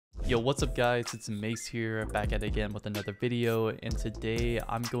Yo, what's up guys, it's Mace here, back at it again with another video, and today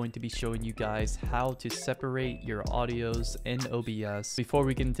I'm going to be showing you guys how to separate your audios in OBS. Before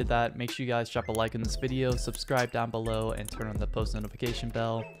we get into that, make sure you guys drop a like on this video, subscribe down below, and turn on the post notification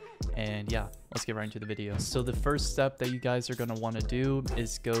bell. And yeah, let's get right into the video. So the first step that you guys are going to want to do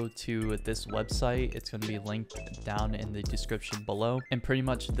is go to this website. It's going to be linked down in the description below, and pretty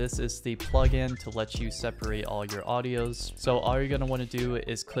much this is the plugin to let you separate all your audios. So all you're going to want to do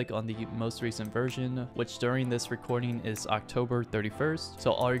is click on the most recent version, which during this recording is October 31st.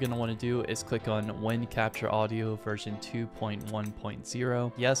 So all you're going to want to do is click on Win Capture Audio version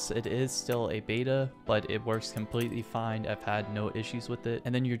 2.1.0. Yes, it is still a beta, but it works completely fine. I've had no issues with it.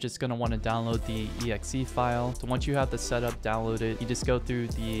 And then you're just going to want to download the exe file. So once you have the setup, download it. You just go through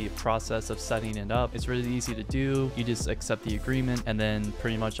the process of setting it up. It's really easy to do. You just accept the agreement, and then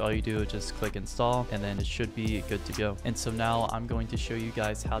pretty much all you do is just click install, and then it should be good to go. And so now I'm going to show you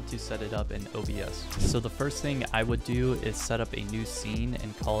guys how to set it up in OBS. So the first thing I would do is set up a new scene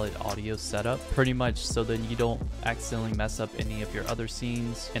and call it audio setup, pretty much so then you don't accidentally mess up any of your other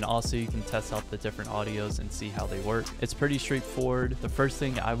scenes, and also you can test out the different audios and see how they work. It's pretty straightforward. The first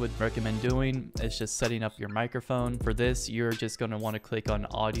thing I would recommend doing is just setting up your microphone. For this, you're just going to want to click on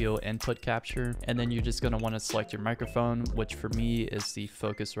audio input capture, and then you're just going to want to select your microphone, which for me is the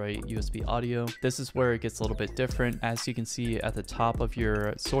Focusrite USB audio. This is where it gets a little bit different. As you can see at the top of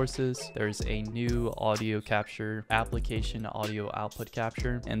your sources, there's a new audio capture application, audio output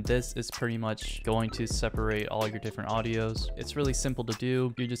capture, and this is pretty much going to separate all your different audios. It's really simple to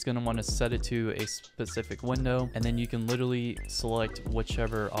do. You're just going to want to set it to a specific window, and then you can literally select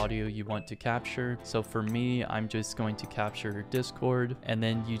whichever audio you want to capture. So for me, I'm just going to capture Discord, and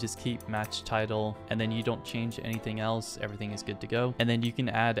then you just keep match title, and then you don't change anything else. Everything is good to go. And then you can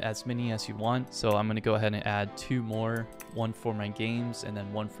add as many as you want. So I'm going to go ahead and add 2 more, one for my games and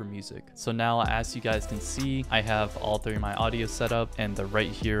then one for music. So now, as you guys can see, I have all 3 of my audio set up, and they're right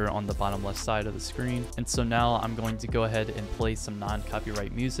here on the bottom left side of the screen. And so now I'm going to go ahead and play some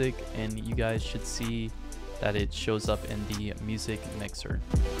non-copyright music, and you guys should see that it shows up in the music mixer.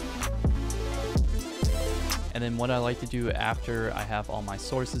 And then what I like to do after I have all my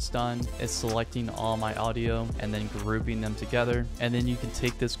sources done is selecting all my audio and then grouping them together. And then you can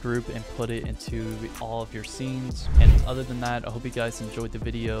take this group and put it into all of your scenes. And other than that, I hope you guys enjoyed the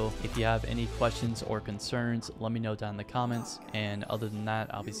video. If you have any questions or concerns, let me know down in the comments. And other than that,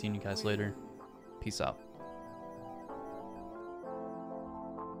 I'll be seeing you guys later. Peace out.